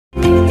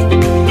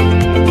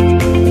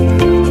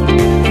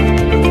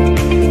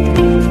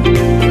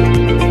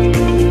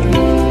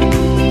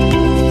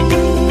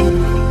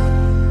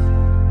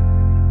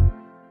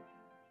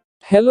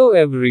Hello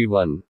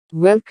everyone.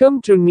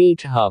 Welcome to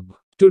NEET Hub.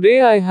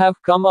 Today I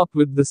have come up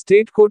with the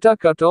state quota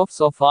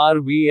cutoffs of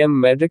RVM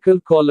Medical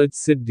College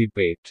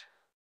Siddipet.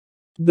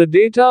 The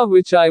data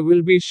which I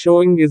will be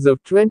showing is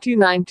of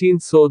 2019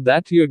 so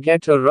that you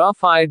get a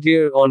rough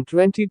idea on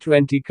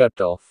 2020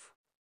 cutoff.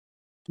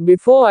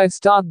 Before I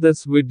start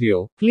this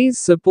video, please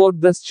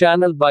support this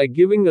channel by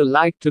giving a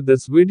like to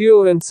this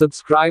video and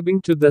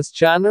subscribing to this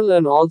channel,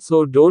 and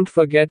also don't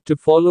forget to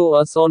follow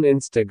us on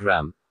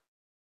Instagram.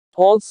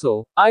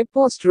 Also, I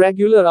post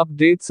regular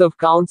updates of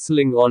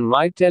counseling on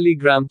my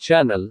Telegram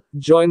channel.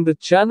 Join the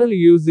channel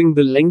using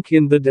the link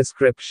in the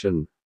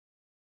description.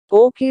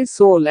 Okay,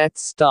 so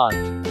let's start.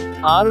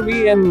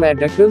 RVM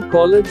Medical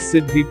College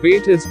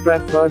Siddipet is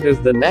preferred as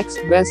the next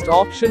best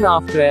option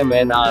after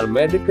MNR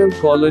Medical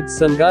College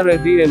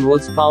Sangareddy and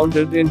was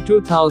founded in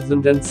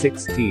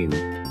 2016.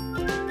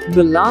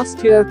 The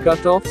last year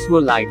cutoffs were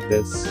like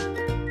this.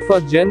 For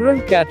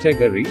general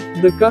category,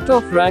 the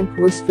cutoff rank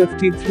was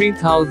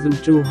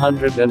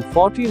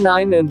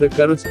 53,249 and the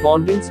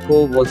corresponding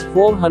score was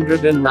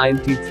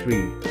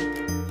 493.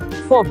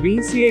 For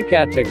BCA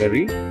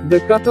category, the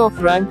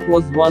cutoff rank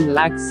was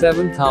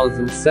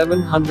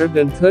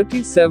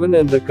 107,737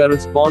 and the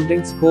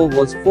corresponding score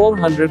was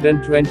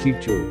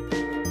 422.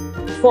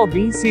 For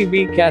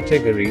BCB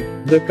category,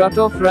 the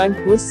cutoff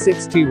rank was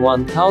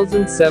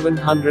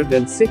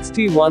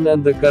 61,761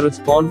 and the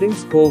corresponding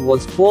score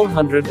was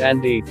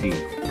 480.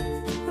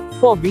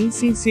 For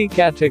BCC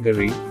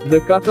category,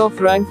 the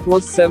cutoff rank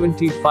was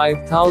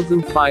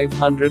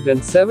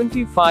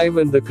 75,575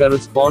 and the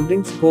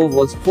corresponding score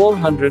was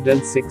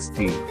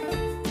 460.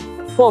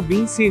 For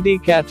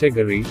BCD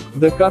category,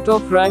 the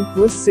cutoff rank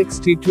was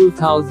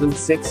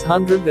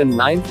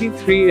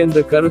 62,693 and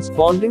the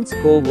corresponding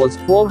score was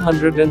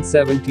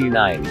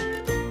 479.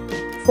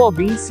 For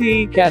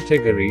BCE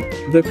category,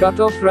 the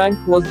cutoff rank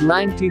was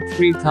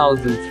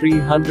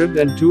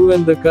 93,302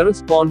 and the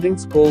corresponding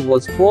score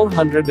was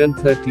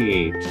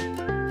 438.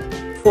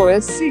 For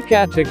SC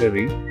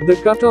category, the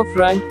cutoff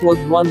rank was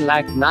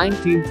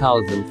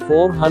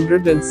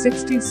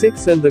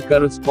 1,19,466 and the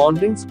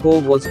corresponding score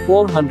was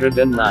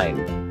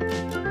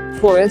 409.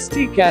 For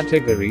ST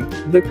category,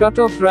 the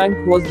cutoff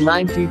rank was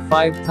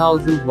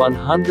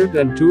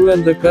 95,102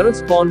 and the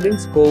corresponding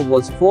score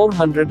was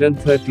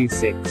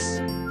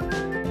 436.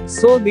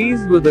 So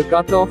these were the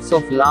cutoffs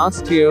of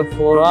last year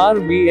for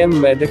RVM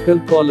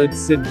Medical College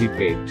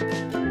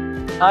Siddipet.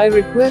 I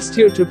request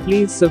you to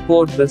please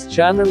support this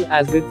channel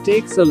as it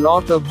takes a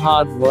lot of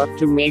hard work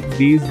to make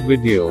these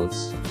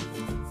videos.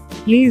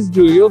 Please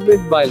do your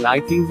bit by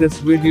liking this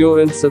video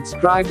and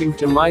subscribing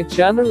to my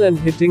channel and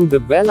hitting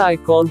the bell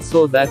icon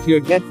so that you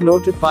get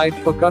notified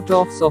for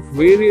cutoffs of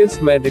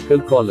various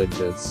medical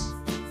colleges.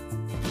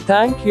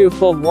 Thank you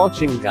for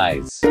watching,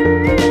 guys.